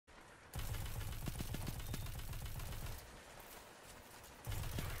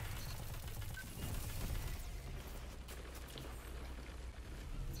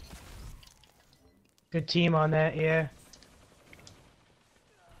Good team on that, yeah.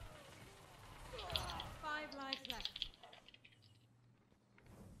 5 lives left.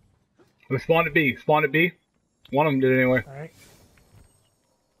 Let's spawn at B. Spawn at B. One of them did anyway. Alright.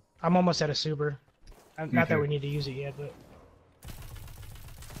 I'm almost out of super. Not that too. we need to use it yet, but...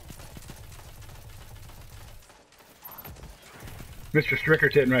 Mr.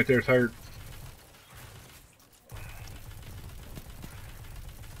 Stricker's hitting right there. It's hurt.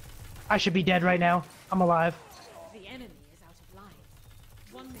 I should be dead right now. I'm alive. The enemy is out of lives.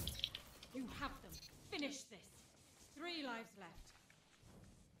 1 minute. You have them. Finish this. 3 lives left.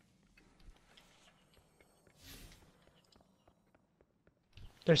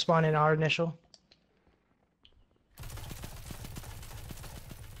 They're spawning our initial.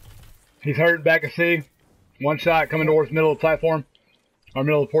 He's hurt back at C. One shot coming towards middle of the platform. Or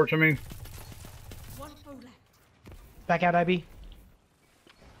middle of the porch, I mean. 1 foe left. Back out, IB.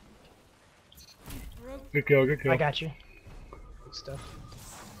 Broke. Good kill, good kill. I got you. Good stuff.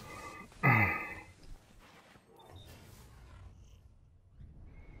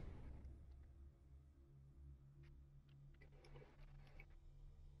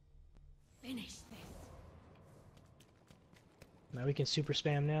 Finish this. Now we can super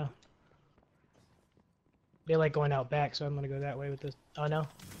spam now. They like going out back, so I'm gonna go that way with this. Oh no.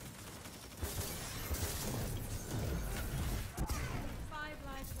 5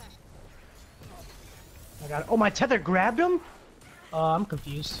 lives left. I got it. Oh, my tether grabbed him? I'm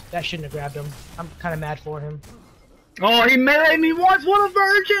confused. That shouldn't have grabbed him. I'm kind of mad for him. Oh, he married me once. What a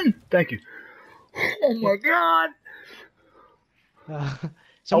virgin! Thank you. Oh my god. I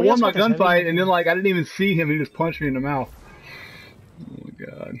Somebody won else my got this heavy? gunfight, and then like I didn't even see him. He just punched me in the mouth. Oh my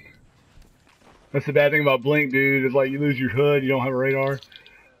god. That's the bad thing about Blink, dude. Is like you lose your hood, you don't have a radar.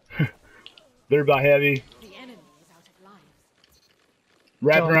 They're about heavy. The enemy is out of lives.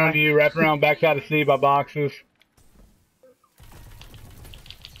 Wrap Oh, around my. you, wrap around backside of C by boxes.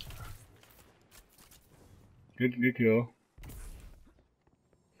 Good kill.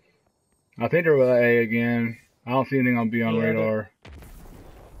 I think they're with A again. I don't see anything on B on Yeah, radar.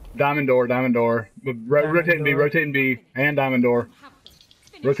 Diamond door. But rotating B, door. rotating B, and diamond door. You have them.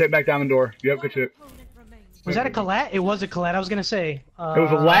 Finish. Rotate back diamond door. Yep, One good shit. opponent remains. Was that a collat? It was a collat. I was gonna say. It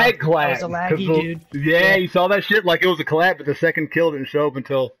was a lag collat. It was a laggy, 'cause dude. Yeah, you saw that shit? Like it was a collat, but the second kill didn't show up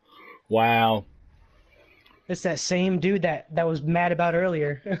until... Wow. It's that same dude that was mad about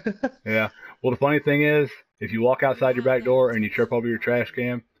earlier. Yeah. Well, the funny thing is, if you walk outside your back door and you trip over your trash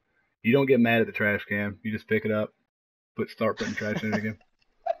can, you don't get mad at the trash can. You just pick it up, start putting trash in it again.